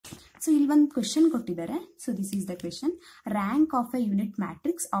So ಇಲ್ಲಿ ಒಂದು question ಕೊಟ್ಟಿದ್ದಾರೆ. So this is the question. Rank of A unit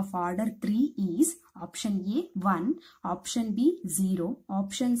matrix of order 3 is option A 1, option B 0,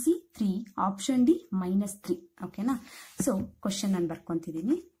 option C 3, option D -3. ಓಕೆನಾ. So question ನಾನು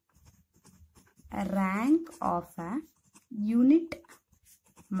ಬರ್ಕೊಂತಿದ್ದೀನಿ. Rank of a unit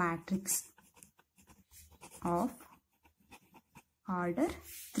matrix of order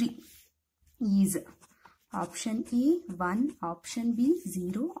 3 is option A 1, option B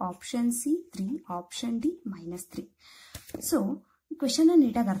 0, option C 3, option D -3. So question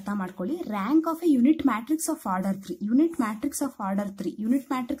ನೀಟಾಗಿ ಅರ್ಥ ಮಾಡ್ಕೊಳ್ಳಿ. Rank of A unit matrix of order 3. Unit matrix of order 3. Unit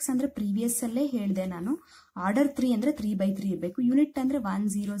matrix ಅಂದ್ರೆ previous ಅಲ್ಲೇ ಹೇಳಿದೆ ನಾನು. Order 3 ಅಂದ್ರೆ 3/3 ಇರಬೇಕು. Unit ಅಂದ್ರೆ 1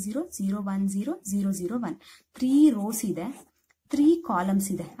 0 0 0 1 0 0 0 1. 3 ರೋಸ್ ಇದೆ, 3 ಕಾಲಮ್ಸ್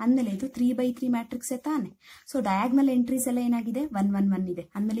ಇದೆ. ಅಂದ್ಮೇಲೆ ಇದು 3/3 ಮ್ಯಾಟ್ರಿಕ್ಸ್ ತಾನೆ. ಸೊ ಡಯಾಗ್ನಲ್ ಎಂಟ್ರೀಸ್ ಎಲ್ಲ ಏನಾಗಿದೆ 1 1 1 ಇದೆ.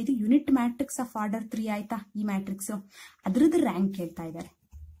 ಅಂದ್ಮೇಲೆ ಇದು ಯೂನಿಟ್ ಮ್ಯಾಟ್ರಿಕ್ಸ್ ಆಫ್ ಆರ್ಡರ್ 3 ಆಯ್ತಾ. ಈ ಮ್ಯಾಟ್ರಿಕ್ಸ್ ಅದ್ರದ್ದು ರ್ಯಾಂಕ್ ಕೇಳ್ತಾ ಇದ್ದಾರೆ.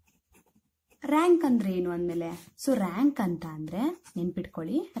 ರ್ಯಾಂಕ್ ಅಂದ್ರೆ ಏನು ಅಂದ್ಮೇಲೆ, ಸೊ ರ್ಯಾಂಕ್ ಅಂತ ಅಂದ್ರೆ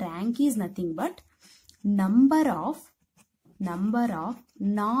ನೆನ್ಪಿಟ್ಕೊಳ್ಳಿ, rank is nothing but number of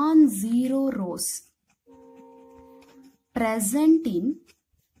non zero rose present in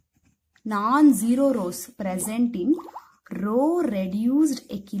rho reduced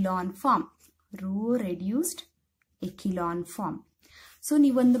ಎಕಿಲಾನ್ form. So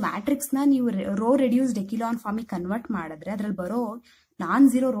ನೀವೊಂದು ಮ್ಯಾಟ್ರಿಕ್ಸ್ ನ ನೀವು ರೋ ರೆಡ್ಯೂಸ್ಡ್ ಎಕಿಲಾನ್ ಫಾರ್ಮಿಗೆ ಕನ್ವರ್ಟ್ ಮಾಡಿದ್ರೆ ಅದ್ರಲ್ಲಿ ಬರೋ ನಾನ್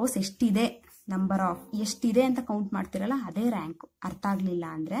ಝೀರೋ ರೋಸ್ ಎಷ್ಟಿದೆ, ನಂಬರ್ ಆಫ್ ಎಷ್ಟಿದೆ ಅಂತ ಕೌಂಟ್ ಮಾಡ್ತಿರಲ್ಲ, ಅದೇ ರ್ಯಾಂಕ್. ಅರ್ಥ ಆಗ್ಲಿಲ್ಲ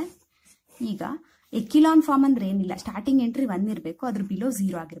ಅಂದ್ರೆ, ಈಗ ಎಕಿಲಾನ್ ಫಾರ್ಮ್ ಅಂದ್ರೆ ಏನಿಲ್ಲ, ಸ್ಟಾರ್ಟಿಂಗ್ ಎಂಟ್ರಿ 1 ಇರಬೇಕು, ಅದ್ರ ಬಿಲೋ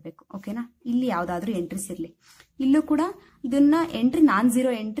 0 ಆಗಿರ್ಬೇಕು. ಓಕೆನಾ. ಇಲ್ಲಿ ಯಾವ್ದಾದ್ರು ಎಂಟ್ರೀಸ್ ಇರ್ಲಿ, ಇಲ್ಲೂ ಕೂಡ ಇದನ್ನ ಎಂಟ್ರಿ ನಾನ್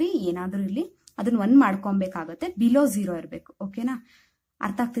ಝೀರೋ ಎಂಟ್ರಿ ಏನಾದ್ರೂ ಇರ್ಲಿ, ಅದನ್ನ 1 ಮಾಡ್ಕೊಬೇಕಾಗತ್ತೆ, ಬಿಲೋ 0 ಇರಬೇಕು. ಓಕೆನಾ.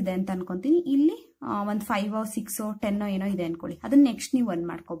 ಅರ್ಥ ಆಗ್ತಿದೆ ಅಂತ ಅನ್ಕೊಂತೀನಿ. ಇಲ್ಲಿ ಒಂದು 5 6 10 ಏನೋ ಇದೆ ಅನ್ಕೊಳ್ಳಿ, ಅದನ್ನ ನೆಕ್ಸ್ಟ್ ನೀವು 1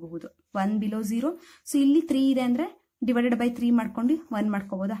 ಮಾಡ್ಕೋಬಹುದು. 1 ಬಿಲೋ 0. ಸೊ ಇಲ್ಲಿ 3 ಇದೆ ಅಂದ್ರೆ ಡಿವೈಡೆಡ್ ಬೈ 3 ಮಾಡ್ಕೊಂಡು 1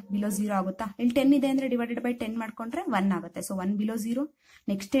 ಮಾಡ್ಕೋಬಹುದಾ, ಬಿಲೋ 0 ಆಗುತ್ತಾ. ಇಲ್ಲಿ 10 ಇದೆ ಅಂದ್ರೆ ಡಿವೈಡೆಡ್ ಬೈ 10 ಮಾಡ್ಕೊಂಡ್ರೆ 1 ಆಗುತ್ತೆ. So 1 below 0.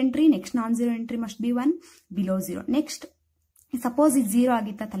 Next entry, next non zero entry must be 1 below 0. Next suppose ಇದು 0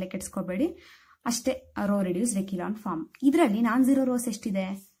 ಆಗಿತ್ತಾ, ತಲೆ ಕೆಡ್ಸ್ಕೋಬೇಡಿ, ಅಷ್ಟೇ ರೋ ರೆಡ್ಯೂಸ್ಡ್ ಎಕಿಲಾನ್ ಫಾರ್ಮ್. ಇದರಲ್ಲಿ ನಾನ್ ಝೀರೋ ರೋಸ್ ಎಷ್ಟಿದೆ,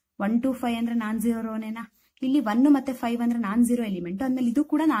 1 to 5 ಅಂದ್ರೆ ನಾನ್ ಝೀರೋ ರೋನೇನಾ. ಇಲ್ಲಿ 1 ಮತ್ತೆ 5 ಅಂದ್ರೆ ನಾನ್ ಝೀರೋ ಎಲಿಮೆಂಟ್. ಅಂದ್ಮೇಲೆ ಇದು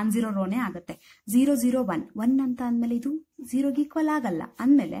ಕೂಡ ನಾನ್ ಝೀರೋ ರೋನೇ ಆಗುತ್ತೆ. 0 0 1 1 ಅಂತ ಅಂದ್ಮೇಲೆ ಇದು 0ಗೆ ಈಕ್ವಲ್ ಆಗಲ್ಲ.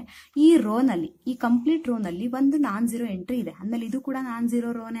 ಅಂದ್ಮೇಲೆ ಈ ರೋನಲ್ಲಿ, ಈ ಕಂಪ್ಲೀಟ್ ರೋನಲ್ಲಿ ಒಂದು ನಾನ್ ಝೀರೋ ಎಂಟ್ರಿ ಇದೆ. ಅಂದ್ಮೇಲೆ ಇದು ಕೂಡ ನಾನ್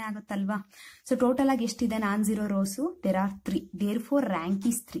ಝೀರೋ ರೋನೇ ಆಗುತ್ತಲ್ವಾ. ಸೊ ಟೋಟಲ್ ಆಗಿ ಎಷ್ಟಿದೆ non zero rose, there are 3. There four rank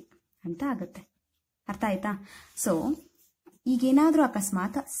is 3 ಅಂತ ಆಗುತ್ತೆ. ಅರ್ಥ ಆಯ್ತಾ. ಸೊ ಈಗೇನಾದ್ರೂ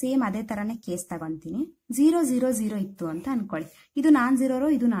ಅಕಸ್ಮಾತ್ ಸೇಮ್ ಅದೇ ತರನೇ ಕೇಸ್ ತಗೊಂತೀನಿ. 0 0 0 ಇತ್ತು ಅಂತ ಅನ್ಕೊಳ್ಳಿ. ಇದು ನಾನ್ ಝೀರೋ ರೋ,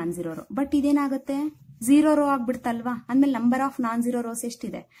 ಇದು non zero rho. But ಇದೇನಾಗುತ್ತೆ 0 rho ಆಗ್ಬಿಡ್ತಲ್ವಾ. ಅಂದ್ಮೇಲೆ number of non zero rose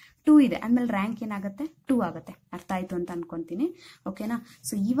ಎಷ್ಟಿದೆ, 2 ಇದೆ. ಅಂದ್ಮೇಲೆ ರ್ಯಾಂಕ್ ಏನಾಗುತ್ತೆ 2 ಆಗುತ್ತೆ. ಅರ್ಥ ಆಯ್ತು ಅಂತ ಅನ್ಕೊಂತೀನಿ. ಓಕೆನಾ.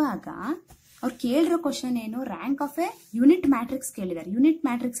 ಸೊ ಇವಾಗ ಅವ್ರು ಕೇಳಿರೋ ಕ್ವಶನ್ ಏನು, rank of A unit matrix ಕೇಳಿದ್ದಾರೆ. ಯೂನಿಟ್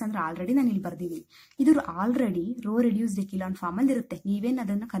ಮ್ಯಾಟ್ರಿಕ್ಸ್ ಅಂದ್ರೆ ಆಲ್ರೆಡಿ ನಾನು ಇಲ್ಲಿ ಬರ್ದಿದ್ದೀನಿ. ಇದು ಆಲ್ರೆಡಿ ರೋ ರೆಡ್ಯೂಸ್ಡ್ ಎಕಿಲಾನ್ ಫಾರ್ಮ್ ಅಲ್ಲಿ ಇರುತ್ತೆ. ನೀವೇನ್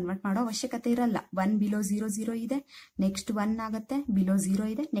ಅದನ್ನ ಕನ್ವರ್ಟ್ ಮಾಡೋ ಅವಶ್ಯಕತೆ ಇರಲ್ಲ. 1 ಬಿಲೋ 0 0 ಇದೆ, ನೆಕ್ಸ್ಟ್ 1 ಆಗುತ್ತೆ, ಬಿಲೋ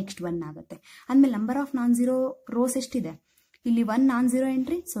 0 ಇದೆ, ನೆಕ್ಸ್ಟ್ 1 ಆಗುತ್ತೆ. ಅಂದ್ಮೇಲೆ number of non zero rose ಎಷ್ಟಿದೆ, ಇಲ್ಲಿ 1 ನಾನ್ ಝೀರೋ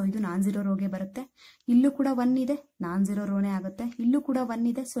ಎಂಟ್ರಿ. ಸೊ ಇದು ನಾನ್ ಝೀರೋ ರೋಗೆ ಬರುತ್ತೆ. ಇಲ್ಲೂ ಕೂಡ 1 ಇದೆ, ನಾನ್ ಝೀರೋ ರೋನೇ ಆಗುತ್ತೆ. ಇಲ್ಲೂ ಕೂಡ 1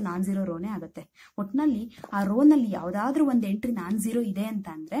 ಇದೆ, ಸೊ ನಾನ್ ಝೀರೋ ರೋನೇ ಆಗುತ್ತೆ. ಒಟ್ನಲ್ಲಿ ಆ ರೋನಲ್ಲಿ ಯಾವ್ದಾದ್ರೂ ಒಂದು ಎಂಟ್ರಿ ನಾನ್ ಝೀರೋ ಇದೆ ಅಂತ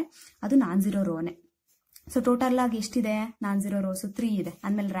ಅಂದ್ರೆ ಅದು ನಾನ್ ಝೀರೋ ರೋನೇ. ಸೊ ಟೋಟಲ್ ಆಗಿ ಎಷ್ಟಿದೆ ನಾನ್ ಝೀರೋ ರೋಸ್ 3 ಇದೆ.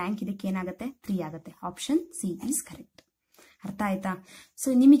 ಅಂದ್ಮೇಲೆ ರ್ಯಾಂಕ್ ಇದಕ್ಕೆ ಏನಾಗುತ್ತೆ 3 ಆಗುತ್ತೆ. Option C is correct. ಅರ್ಥ ಆಯ್ತಾ. ಸೊ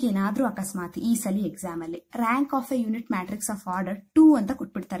ನಿಮಗೇನಾದ್ರೂ ಅಕಸ್ಮಾತ್ ಈ ಸಲ ಎಕ್ಸಾಮ್ ಅಲ್ಲಿ rank of A unit matrix of order 2 ಅಂತ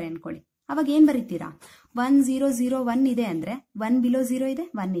ಕೊಟ್ಬಿಡ್ತಾರೆ ಅನ್ಕೊಳ್ಳಿ. ಅವಾಗ ಏನ್ ಬರೀತೀರಾ, 1 0 0 1 ಇದೆ ಅಂದ್ರೆ 1 ಬಿಲೋ 0 ಇದೆ,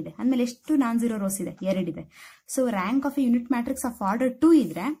 1 ಇದೆ. ಅಂದ್ಮೇಲೆ ಎಷ್ಟು ನಾನ್ ಝೀರೋ ರೋಸ್ ಇದೆ, 2 ಇದೆ. So rank of A unit matrix of order 2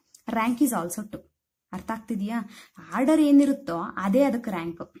 ಇದ್ರೆ ರ್ಯಾಂಕ್ ಈಸ್ ಆಲ್ಸೋ 2. ಅರ್ಥ ಆಗ್ತಿದ್ಯಾ. ಆರ್ಡರ್ ಏನಿರುತ್ತೋ ಅದೇ ಅದಕ್ಕೆ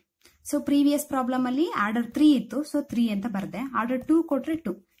ರ್ಯಾಂಕ್. ಸೊ ಪ್ರೀವಿಯಸ್ ಪ್ರಾಬ್ಲಮ್ ಅಲ್ಲಿ ಆರ್ಡರ್ 3 ಇತ್ತು, ಸೊ 3 ಅಂತ ಬರ್ದೆ. ಆರ್ಡರ್ 2 ಕೊಟ್ರೆ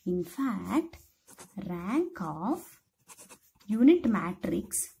 2. In fact rank of unit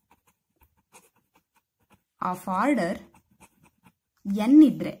matrix of order N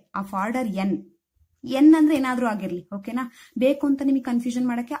ಇದ್ರೆ, ಆಫ್ ಆರ್ಡರ್ ಎನ್ ಅಂದ್ರೆ ಏನಾದ್ರೂ ಆಗಿರ್ಲಿ. ಓಕೆನಾ. ಬೇಕು ಅಂತ ನಿಮಗೆ ಕನ್ಫ್ಯೂಷನ್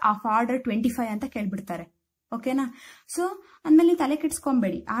ಮಾಡಕ್ಕೆ ಆಫ್ ಆರ್ಡರ್ 25 ಅಂತ ಕೇಳ್ಬಿಡ್ತಾರೆ. ಓಕೆನಾ. ಸೊ ಅಂದ್ಮೇಲೆ ತಲೆ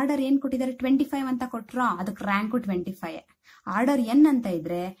ಕೆಡ್ಸ್ಕೊಂಬೇಡಿ. ಆರ್ಡರ್ ಏನ್ ಕೊಟ್ಟಿದ್ದಾರೆ 25 ಅಂತ ಕೊಟ್ರ ಅದಕ್ಕೆ ರ್ಯಾಂಕು 25. ಆರ್ಡರ್ ಎನ್ ಅಂತ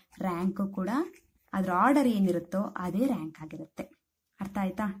ಇದ್ರೆ ರ್ಯಾಂಕು ಕೂಡ ಅದ್ರ ಆರ್ಡರ್ ಏನಿರುತ್ತೋ ಅದೇ ರ್ಯಾಂಕ್ ಆಗಿರುತ್ತೆ. ಅರ್ಥ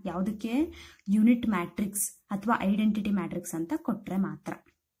ಆಯ್ತಾ. ಯಾವುದಕ್ಕೆ, ಯೂನಿಟ್ ಮ್ಯಾಟ್ರಿಕ್ಸ್ ಅಥವಾ ಐಡೆಂಟಿಟಿ ಮ್ಯಾಟ್ರಿಕ್ಸ್ ಅಂತ ಕೊಟ್ರೆ ಮಾತ್ರ.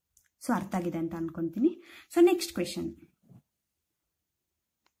 ಸೊ ಅರ್ಥ ಆಗಿದೆ ಅಂತ ಅನ್ಕೊಂತೀನಿ. So next question.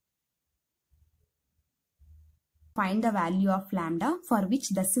 Find the value of lambda for which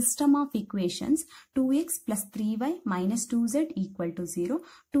the system of equations 2x plus 3y minus 2z equal to 0,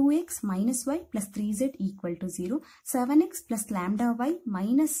 2x minus y plus 3z equal to 0, 7x plus lambda y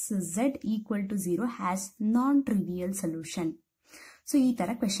minus z equal to 0 has non-trivial solution. So ಈ ತರ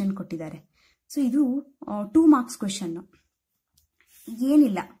question ಕೊಟ್ಟಿದ್ದಾರೆ. So ಇದು 2 marks question.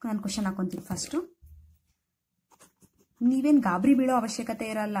 ಏನಿಲ್ಲ, ನಾನು question ಹಾಕೊಂತೀನಿ. First ನೀವೇನ್ ಗಾಬರಿ ಬೀಳೋ ಅವಶ್ಯಕತೆ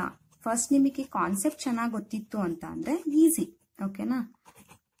ಇರಲ್ಲ. ಫಸ್ಟ್ ನಿಮಗೆ ಕಾನ್ಸೆಪ್ಟ್ ಚೆನ್ನಾಗಿ ಗೊತ್ತಿತ್ತು ಅಂತ ಅಂದ್ರೆ ಈಸಿ. ಓಕೆನಾ?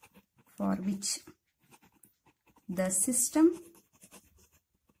 For which the system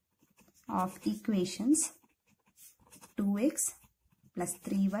of equations 2x plus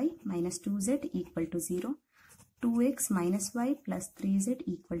 3y minus 2z equal to 0, 2x minus y plus 3z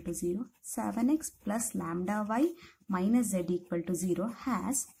equal to 0, 7x plus lambda y minus z equal to 0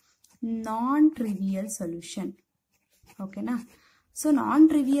 has non-trivial solution. ಓಕೆನಾ? So ನಾನ್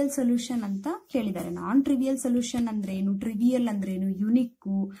trivial solution ಅಂತ ಕೇಳಿದ್ದಾರೆ. ನಾನ್ trivial solution ಅಂದ್ರೆ ಏನು, trivial ಅಂದ್ರೆ ಏನು,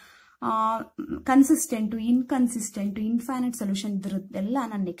 ಯುನಿಕ್ಕು, ಕನ್ಸಿಸ್ಟೆಂಟು, ಇನ್ಕನ್ಸಿಸ್ಟೆಂಟು, infinite solution ಇದ್ರದ್ದೆಲ್ಲ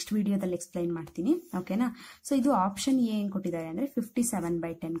ನಾನು next ವಿಡಿಯೋದಲ್ಲಿ explain ಮಾಡ್ತೀನಿ. ಓಕೆನಾ? ಸೊ ಇದು ಆಪ್ಷನ್ ಎ ಏನ್ ಕೊಟ್ಟಿದ್ದಾರೆ ಅಂದ್ರೆ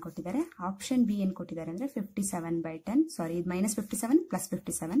 57/10 ಕೊಟ್ಟಿದ್ದಾರೆ. ಆಪ್ಷನ್ ಬಿ ಏನ್ ಕೊಟ್ಟಿದ್ದಾರೆ ಅಂದ್ರೆ 57/10, ಸಾರಿ ಇದು -57 +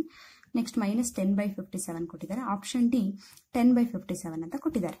 57, ನೆಕ್ಸ್ಟ್ -10/57 ಕೊಟ್ಟಿದ್ದಾರೆ. ಆಪ್ಷನ್ ಡಿ 10/57 ಅಂತ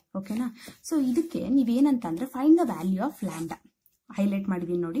ಕೊಟ್ಟಿದ್ದಾರೆ. ಓಕೆನಾ? ಸೊ ಇದಕ್ಕೆ ನೀವೇನಂತ ಅಂದ್ರೆ find the value of lambda highlight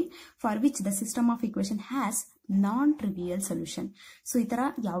ಮಾಡಿದೀನಿ ನೋಡಿ. For which the system of equation has non trivial solution. So ಈ ತರ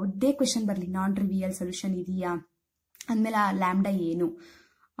ಯಾವುದೇ ಕ್ವೆಶನ್ ಬರಲಿ, ನಾನ್ ಟ್ರಿವಿಯಲ್ ಸೊಲ್ಯೂಷನ್ ಇದೆಯಾ ಅಂದ್ಮೇಲೆ ಆ ಲ್ಯಾಂಡಾ ಏನು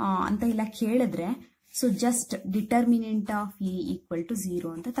ಅಂತ ಇಲ್ಲ ಕೇಳಿದ್ರೆ, so just determinant of A equal to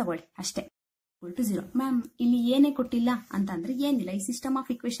 0 ಅಂತ ತಗೊಳ್ಳಿ ಅಷ್ಟೇ. Equal to 0. ಮ್ಯಾಮ್ ಇಲ್ಲಿ ಏನೇ ಕೊಟ್ಟಿಲ್ಲ ಅಂತ ಅಂದ್ರೆ ಏನಿಲ್ಲ, ಈ ಸಿಸ್ಟಮ್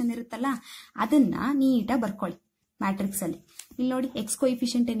ಆಫ್ ಇಕ್ವೇಶನ್ ಇರುತ್ತಲ್ಲ ಅದನ್ನ ನೀಟಾಗಿ ಬರ್ಕೊಳ್ಳಿ ಮ್ಯಾಟ್ರಿಕ್ಸ್ ಅಲ್ಲಿ. ಇಲ್ಲಿ ನೋಡಿ ಎಕ್ಸ್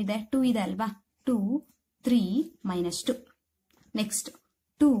ಕೋಎಫಿಷಿಯಂಟ್ ಏನಿದೆ, 2 ಇದೆ ಅಲ್ವಾ, 2 3 -2. Next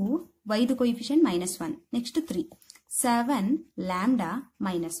 2 y coefficient -1, next 3 7 lambda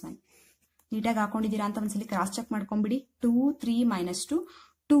 -1. ನೀಟಾಗಿ ಹಾಕೊಂಡಿದ್ದೀರಾ ಅಂತ ಒಂದ್ಸಲಿ ಕ್ರಾಸ್ ಚೆಕ್ ಮಾಡ್ಕೊಂಡ್ಬಿಡಿ. 2 3 -2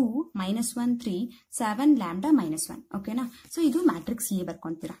 2 -1 3 7 ಲ್ಯಾಂಡಾ -1. ಓಕೆನಾ? ಸೊ ಇದು ಮ್ಯಾಟ್ರಿಕ್ಸ್ ಎ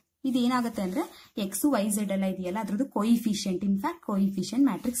ಬರ್ಕೊಂತೀರಾ. ಇದೇನಾಗುತ್ತೆ ಅಂದ್ರೆ ಎಕ್ಸ್ ವೈ ಝೆಡ್ ಎಲ್ಲ ಇದೆಯಲ್ಲ ಅದ್ರದ್ದು ಕೋಯಿಫಿಷಿಯಂಟ್, ಇನ್ಫ್ಯಾಕ್ಟ್ ಕೋಯಿಫಿಷಿಯಂಟ್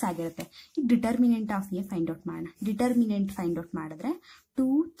ಮ್ಯಾಟ್ರಿಕ್ಸ್ ಆಗಿರುತ್ತೆ. ಈಗ determinant of A find out ಮಾಡೋಣ. ಡಿಟರ್ಮಿನೆಂಟ್ ಫೈಂಡ್ ಔಟ್ ಮಾಡಿದ್ರೆ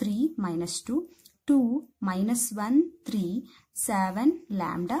 2 3 -2 2 -1 3 7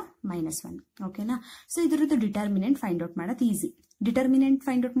 ಲ್ಯಾಂಡಾ -1. ಓಕೆನಾ? ಸೊ ಇದರದ್ದು ಡಿಟರ್ಮಿನೆಂಟ್ ಫೈಂಡ್ ಔಟ್ ಮಾಡೋದು ಈಸಿ. ಡಿಟರ್ಮಿನೆಂಟ್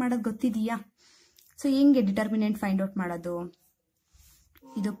ಫೈಂಡ್ ಔಟ್ ಮಾಡೋದು ಗೊತ್ತಿದೆಯಾ? ಸೊ ಹೆಂಗೆ ಡಿಟರ್ಮಿನೆಂಟ್ ಫೈಂಡ್ ಔಟ್ ಮಾಡೋದು?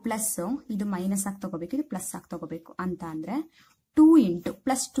 ಇದು ಪ್ಲಸ್, ಇದು ಮೈನಸ್ ಆಗಿ ತಗೋಬೇಕು, ಇದು ಪ್ಲಸ್ ಆಗಿ ತಗೋಬೇಕು ಅಂತ ಅಂದ್ರೆ 2 ×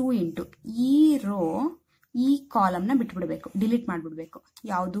 +2 × ಈ ರೋ ಈ ಕಾಲಮ್ ನ ಬಿಟ್ಬಿಡ್ಬೇಕು, ಡಿಲೀಟ್ ಮಾಡ್ಬಿಡ್ಬೇಕು.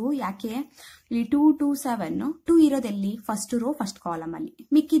 ಯಾವುದು? ಯಾಕೆ? ಇಲ್ಲಿ 2 2 7 2 ಇರೋದೆಲ್ಲಿ? ಫಸ್ಟ್ ರೋ ಫಸ್ಟ್ ಕಾಲಮ್ ಅಲ್ಲಿ.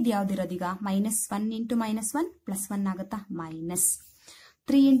 ಮಿಕ್ಕಿದ್ ಯಾವ್ದು ಇರೋದೀಗ? -1 × -1 +1 ಆಗುತ್ತಾ?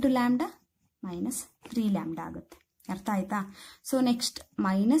 -3 × ಲ್ಯಾಂಡಾ -3 ಲ್ಯಾಂಡಾ ಆಗುತ್ತೆ. ಅರ್ಥ ಆಯ್ತಾ? ಸೊ ನೆಕ್ಸ್ಟ್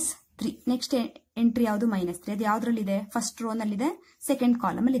 -3, ನೆಕ್ಸ್ಟ್ ಎಂಟ್ರಿ ಯಾವುದು? -3. ಅದು ಯಾವ್ದ್ರಲ್ಲಿದೆ? ಫಸ್ಟ್ ರೋ ನಲ್ಲಿದೆ, ಸೆಕೆಂಡ್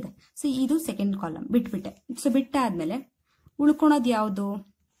ಕಾಲಮ್ ಅಲ್ಲಿ ಇದೆ. ಸೊ ಇದು ಸೆಕೆಂಡ್ ಕಾಲಮ್ ಬಿಟ್ಬಿಟ್ಟೆ. ಸೊ ಬಿಟ್ಟಾದ್ಮೇಲೆ ಉಳ್ಕೊಳೋದು ಯಾವುದು?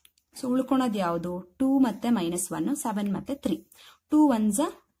 ಸೊ ಉಳ್ಕೊಳೋದು ಯಾವುದು? 2 ಮತ್ತೆ -1, 7 ಮತ್ತೆ 3. 2 1s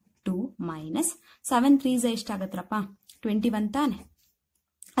 2 -7 3s ಎಷ್ಟಾಗತ್ರಪ್ಪ? 21 ತಾನೆ?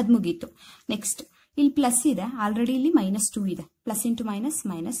 ಅದ್ ಮುಗೀತು. ನೆಕ್ಸ್ಟ್ ಇಲ್ಲಿ ಪ್ಲಸ್ ಇದೆ, ಆಲ್ರೆಡಿ ಇಲ್ಲಿ -2 ಇದೆ. ಪ್ಲಸ್ ಇಂಟು ಮೈನಸ್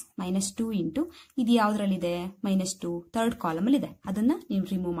 -2 ಇಂಟು ಇದು ಯಾವ್ದ್ರಲ್ಲಿದೆ? -2 ಥರ್ಡ್ ಕಾಲಮ್ ಅಲ್ಲಿ ಇದೆ. ಅದನ್ನ ನೀವು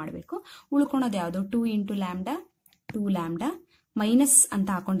ರಿಮೂವ್ ಮಾಡಬೇಕು. ಉಳ್ಕೊಳೋದು ಯಾವುದು? 2 × ಲ್ಯಾಂಡಾ 2 ಲ್ಯಾಂಡಾ ಮೈನಸ್ ಅಂತ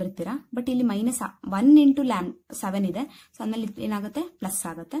ಹಾಕೊಂಡಿರ್ತೀರಾ, ಬಟ್ ಇಲ್ಲಿ -1 × 7 ಇದೆ. ಸೊ ಆಮೇಲೆ ಏನಾಗುತ್ತೆ? ಪ್ಲಸ್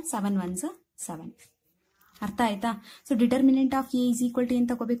ಆಗುತ್ತೆ. 7 1s 7. ಅರ್ಥ ಆಯ್ತಾ? So determinant of A is equal to ಏನ್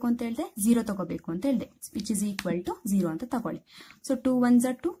ತಗೋಬೇಕು ಅಂತ ಹೇಳಿದೆ? 0 ತಗೋಬೇಕು ಅಂತ ಹೇಳಿದೆ, ವಿಚ್ ಇಸ್ ಈಕ್ವಲ್ ಟು 0 ಅಂತ ತಗೊಳ್ಳಿ. So 2 1s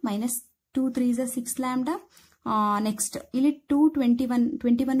 2 -2 3s 6 lambda. Next ಇಲ್ಲಿ 2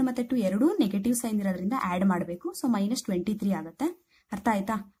 21 ಮತ್ತೆ 2 ಎರಡೂ ನೆಗೆಟಿವ್ ಸೈನ್ ಇರೋದ್ರಿಂದ ಆಡ್ ಮಾಡಬೇಕು. ಸೊ -23 ಆಗುತ್ತೆ. ಅರ್ಥ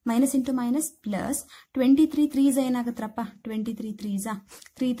ಆಯ್ತಾ? Minus into minus plus 23 3s ಏನಾಗತ್ತಪ್ಪ? 23 3s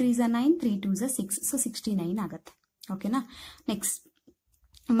 3 3s 9 3 2s 6. So 69 ಆಗುತ್ತೆ. ಓಕೆನಾ? Next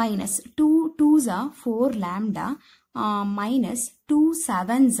minus 2 2s 4 lambda -2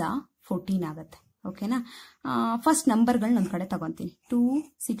 7s 14 ಆಗುತ್ತೆ. ಓಕೆನಾ? ಫಸ್ಟ್ ನಂಬರ್ಗಳನ್ನ ಒಂದ್ ಕಡೆ ತಗೊಂತೀನಿ. 2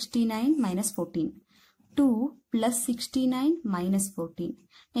 69 -14 2 + 69 -14.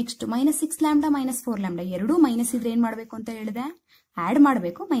 ನೆಕ್ಸ್ಟ್ -6 ಲ್ಯಾಂಡಾ -4 ಲ್ಯಾಂಡಾ ಎರಡೂ ಮೈನಸ್ ಇದ್ರೆ ಏನ್ ಮಾಡ್ಬೇಕು ಅಂತ ಹೇಳಿದೆ? ಆಡ್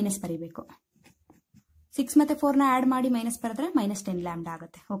ಮಾಡಬೇಕು, ಮೈನಸ್ ಬರೀಬೇಕು. 6 ಮತ್ತೆ 4 ನ ಆಡ್ ಮಾಡಿ ಮೈನಸ್ ಬರೆದ್ರೆ -10 ಲ್ಯಾಂಡಾ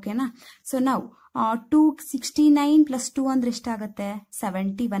ಆಗುತ್ತೆ. ಓಕೆನಾ? ಸೊ ನಾವು 269 + 2 ಅಂದ್ರೆ ಎಷ್ಟಾಗುತ್ತೆ?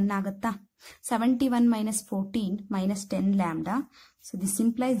 71 ಆಗುತ್ತಾ? 71 - 14 -10 lambda. So this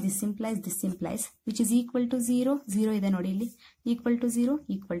implies which is equal to 0. 0 ಇದೆ ನೋಡಿ ಇಲ್ಲಿ, ಈಕ್ವಲ್ ಟು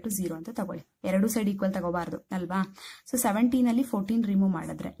 0 ಅಂತ ತಗೊಳ್ಳಿ. ಎರಡು ಸೈಡ್ ಈಕ್ವಲ್ ತಗೋಬಾರ್ದು ಅಲ್ವಾ? ಸೊ 17 ಅಲ್ಲಿ 14 ರಿಮೂವ್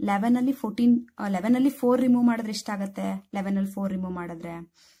ಮಾಡಿದ್ರೆ 11 ಅಲ್ಲಿ 4 ರಿಮೂವ್ ಮಾಡಿದ್ರೆ ಎಷ್ಟಾಗತ್ತೆ? 11 ಅಲ್ಲಿ 4 ರಿಮೂವ್ ಮಾಡಿದ್ರೆ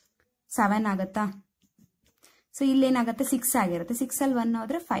 7 ಆಗತ್ತಾ? ಸೊ ಇಲ್ಲೇನಾಗತ್ತೆ? 6 ಆಗಿರುತ್ತೆ. 6 ಅಲ್ಲಿ 1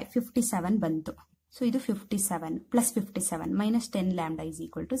 ಹೋದ್ರೆ 57 ಬಂತು. ಸೊ ಇದು 57 plus 57 minus 10 lambda is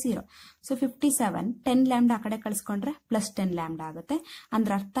equal to 0. So 57 10 lambda ಆ ಕಡೆ ಕಳಿಸ್ಕೊಂಡ್ರೆ ಪ್ಲಸ್ 10 ಲ್ಯಾಂಬ್ಡಾ ಆಗುತ್ತೆ.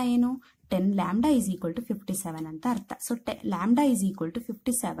 ಅಂದ್ರೆ ಅರ್ಥ ಏನು? 10 ಲ್ಯಾಂಬ್ಡಾ ಇಸ್ ಈಕ್ವಲ್ ಟು 57 ಅಂತ ಅರ್ಥ. So lambda is equal to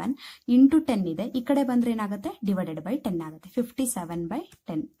 57 into 10 ಇದೆ, ಈ ಕಡೆ ಬಂದ್ರೆ ಏನಾಗುತ್ತೆ? ಡಿವೈಡೆಡ್ ಬೈ 10 ಆಗುತ್ತೆ.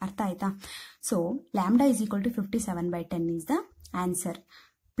 57/10 ಅರ್ಥ ಆಯ್ತಾ? So lambda is equal to 57/10 is the answer.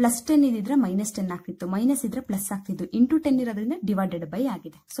 Plus 10 ಇದ್ರೆ ಮೈನಸ್ 10 ಆಗ್ತಿತ್ತು, ಮೈನಸ್ ಇದ್ರೆ ಪ್ಲಸ್ ಆಗ್ತಿತ್ತು, ಇಂಟು 10 ಇರೋದ್ರಿಂದ ಡಿವೈಡೆಡ್ ಬೈ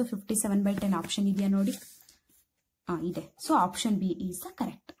ಆಗಿದೆ. ಸೊ 57/10 ಆಪ್ಷನ್ ಇದೆಯಾ ನೋಡಿ? ಇದೆ. So option B is the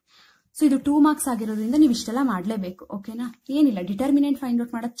correct. So ಇದು 2 ಮಾರ್ಕ್ಸ್ ಆಗಿರೋದ್ರಿಂದ ನೀವು ಇಷ್ಟೆಲ್ಲ ಮಾಡಲೇಬೇಕು. ಓಕೆನಾ? ಏನಿಲ್ಲ, ಡಿಟರ್ಮಿನೆಂಟ್ ಫೈಂಡ್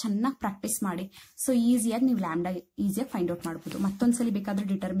ಔಟ್ ಮಾಡೋದು ಚೆನ್ನಾಗಿ ಪ್ರಾಕ್ಟೀಸ್ ಮಾಡಿ. ಸೊ ಈಸಿಯಾಗಿ ನೀವು ಲ್ಯಾಂಬ್ಡಾ ಈಸಿಯಾಗಿ ಫೈಂಡ್ ಔಟ್ ಮಾಡಬಹುದು. ಮತ್ತೊಂದ್ಸಲಿ ಬೇಕಾದ್ರೆ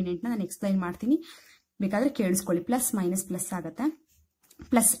ಡಿಟರ್ಮಿನೆಂಟ್ ನಾನು ಎಕ್ಸ್ಪ್ಲೈನ್ ಮಾಡ್ತೀನಿ, ಬೇಕಾದ್ರೆ ಕೇಳಿಸ್ಕೊಳ್ಳಿ. ಪ್ಲಸ್ ಮೈನಸ್ ಪ್ಲಸ್ ಆಗುತ್ತೆ.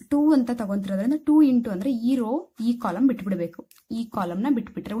 ಪ್ಲಸ್ 2 ಅಂತ ತಗೊಂತಿರೋದ್ರಿಂದ 2 ಇಂಟು ಅಂದ್ರೆ ಈ ರೋ ಈ ಕಾಲಮ್ ಬಿಟ್ಬಿಡ್ಬೇಕು. ಈ ಕಾಲಮ್ ನ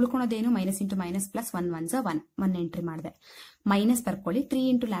ಬಿಟ್ಬಿಟ್ರೆ ಉಳ್ಕೊಳೋದೇನು? Minus into minus plus 1 1 1 entry ಮಾಡಿದೆ. ಮೈನಸ್ ಬರ್ಕೊಳ್ಳಿ. 3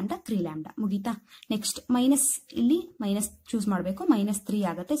 ಇಂಟು ಲ್ಯಾಂಬ್ಡಾ 3 ಲ್ಯಾಂಬ್ಡಾ ಮುಗೀತಾ? ನೆಕ್ಸ್ಟ್ ಮೈನಸ್, ಇಲ್ಲಿ ಮೈನಸ್ ಚೂಸ್ ಮಾಡಬೇಕು, ಮೈನಸ್ 3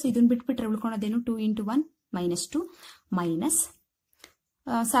 ಆಗುತ್ತೆ. ಸೊ ಇದನ್ನ ಬಿಟ್ಬಿಟ್ರೆ ಉಳ್ಕೊಳೋದೇನು? 2 ಇಂಟು 1 ಮೈನಸ್ 2 ಮೈನಸ್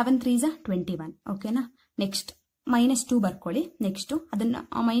 7 3 21. ಓಕೆನಾ? ನೆಕ್ಸ್ಟ್ ಮೈನಸ್ 2 ಬರ್ಕೊಳ್ಳಿ. ನೆಕ್ಸ್ಟ್ ಅದನ್ನ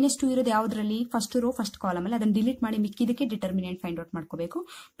ಮೈನಸ್ 2 ಇರೋದು ಯಾವ್ದ್ರಲ್ಲಿ? ಫಸ್ಟ್ ರೋ ಫಸ್ಟ್ ಕಾಲಮ್ ಅಲ್ಲಿ, ಅದನ್ನ ಡಿಲೀಟ್ ಮಾಡಿ ಮಿಕ್ಕಿದಕ್ಕೆ ಡಿಟರ್ಮಿನೆಂಟ್ ಫೈಂಡ್ ಔಟ್ ಮಾಡ್ಕೋಬೇಕು.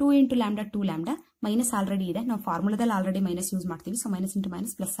 2 into lambda 2 lambda, minus already ಇದೆ, ನಾವು ಫಾರ್ಮುಲಾದಲ್ಲಿ ಆಲ್ರೆಡಿ ಮೈನಸ್ ಯೂಸ್ ಮಾಡ್ತೀವಿ. So minus into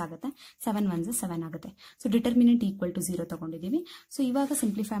minus plus ಆಗುತ್ತೆ. 7 1 7 ಆಗುತ್ತೆ. So determinant equal to 0 ತಗೊಂಡಿದೀವಿ. So ಇವಾಗ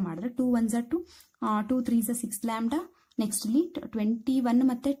ಸಿಂಪ್ಲಿಫೈ ಮಾಡಿದ್ರೆ 2 1 2 2 3 6 ಲ್ಯಾಂಬ್ಡಾ. ನೆಕ್ಸ್ಟ್ ಇಲ್ಲಿ 21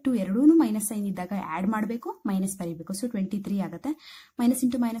 ಮತ್ತೆ 2 ಎರಡೂ ಮೈನಸ್ ಸೈನ್ ಇದ್ದಾಗ ಆಡ್ ಮಾಡಬೇಕು, ಮೈನಸ್ ಬರೀಬೇಕು. ಸೊ 23 ಆಗುತ್ತೆ. ಮೈನಸ್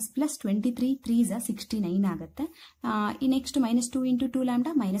ಇಂಟು ಮೈನಸ್ ಪ್ಲಸ್ 23 3 69 ಆಗುತ್ತೆ. ಈ next minus 2 into 2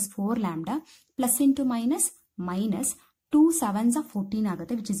 lambda minus 4 lambda plus into minus minus 2 7 14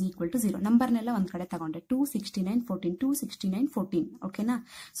 ಆಗುತ್ತೆ, ವಿಚ್ ಇಸ್ ಈಕ್ವಲ್ ಟು 0. ನಂಬರ್ನೆಲ್ಲ ಒಂದ್ ಕಡೆ ತಗೊಂಡೆ. 2 69 14 2 69 14. ಓಕೆನಾ?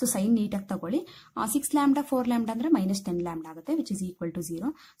 ಸೊ ಸೈನ್ ನೀಟಾಗಿ ತಗೊಳ್ಳಿ. 6 ಲ್ಯಾಂಬ್ಡಾ 4 ಲ್ಯಾಂಬ್ಡಾ ಅಂದ್ರೆ ಮೈನಸ್ 10 ಲ್ಯಾಂಬ್ಡಾ ಆಗುತ್ತೆ, which is equal to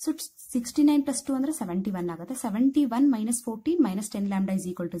 0. So 69 plus 2 ಅಂದ್ರೆ 71 ಆಗುತ್ತೆ. 71 minus 14 minus 10 lambda is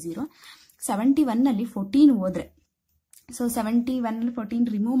equal to 0. 71 ನಲ್ಲಿ 14 ಹೋದ್ರೆ, ಸೊ 71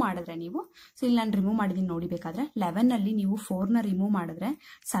 14 ರಿಮೂವ್ ಮಾಡಿದ್ರೆ ನೀವು, ಸೊ ಇಲ್ಲಿ ನಾನು ರಿಮೂವ್ ಮಾಡಿದೀನಿ ನೋಡಿ. ಬೇಕಾದ್ರೆ 11 ಅಲ್ಲಿ ನೀವು 4 ನ ರಿಮೂವ್ ಮಾಡಿದ್ರೆ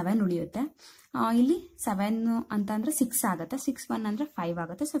 7 ಉಳಿಯುತ್ತೆ. ಇಲ್ಲಿ 7 ಅಂತ ಅಂದ್ರೆ 6 ಆಗುತ್ತೆ. 6 1 ಅಂದ್ರೆ 5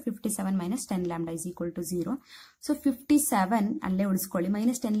 ಆಗುತ್ತೆ. So 57 minus 10 lambda is equal to 0. So 57 ಅಲ್ಲೇ ಉಳಿಸ್ಕೊಳ್ಳಿ.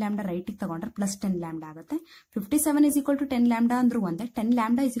 ಮೈನಸ್ 10 ಲ್ಯಾಂಬ್ಡಾ ರೈಟಿಗೆ ತಗೊಂಡ್ರೆ ಪ್ಲಸ್ 10 ಲ್ಯಾಂಬ್ಡಾ ಆಗುತ್ತೆ. 57 ಇಸ್ ಈಕ್ವಲ್ ಟು 10 ಲ್ಯಾಂಬ್ಡಾ ಅಂದ್ರೂ ಒಂದೇ, 10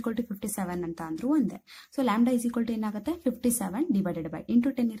 ಲ್ಯಾಂಬ್ಡಾ ಇಸ್ ಈಕ್ವಲ್ ಟು 57 ಅಂತ ಅಂದ್ರೂ ಒಂದೇ. So lambda is equal to ಏನಾಗುತ್ತೆ? 57 ಡಿವೈಡೆಡ್ ಬೈ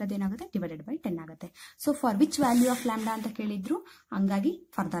ಇಂಟು 10 ಇರೋದು ಏನಾಗುತ್ತೆ? ಡಿವೈಡೆಡ್ ಬೈ 10 ಆಗುತ್ತೆ. So for which value of lambda ಅಂತ ಕೇಳಿದ್ರು, ಹಂಗಾಗಿ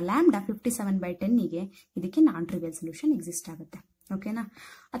ಫಾರ್ ದ ಲ್ಯಾಂಬ್ಡಾ 57/10 ಗೆ ಇದಕ್ಕೆ ನಾನ್ ಟ್ರಿವಿಯಲ್ ಸೊಲ್ಯೂಷನ್ ಎಕ್ಸಿಸ್ಟ್ ಆಗುತ್ತೆ. ಓಕೆನಾ?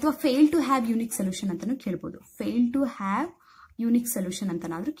 ಅಥವಾ fail to have unique solution ಅಂತಾನು ಕೇಳ್ಬೋದು. Fail to have unique solution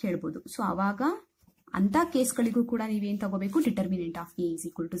ಅಂತನಾದ್ರೂ ಕೇಳ್ಬೋದು. ಸೊ ಅವಾಗ ಅಂತ ಕೇಸ್ಗಳಿಗೂ ಕೂಡ ನೀವೇನ್ ತಗೋಬೇಕು? Determinant of A is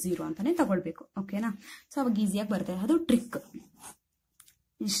equal to 0 ಅಂತಾನೆ ತಗೊಳ್ಬೇಕು. ಓಕೆನಾ? ಸೊ ಅವಾಗ ಈಸಿಯಾಗಿ ಬರುತ್ತೆ. ಅದು ಟ್ರಿಕ್.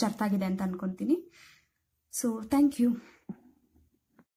 ಇಷ್ಟ ಅರ್ಥ ಆಗಿದೆ ಅಂತ ಅನ್ಕೊಂತೀನಿ. So thank you.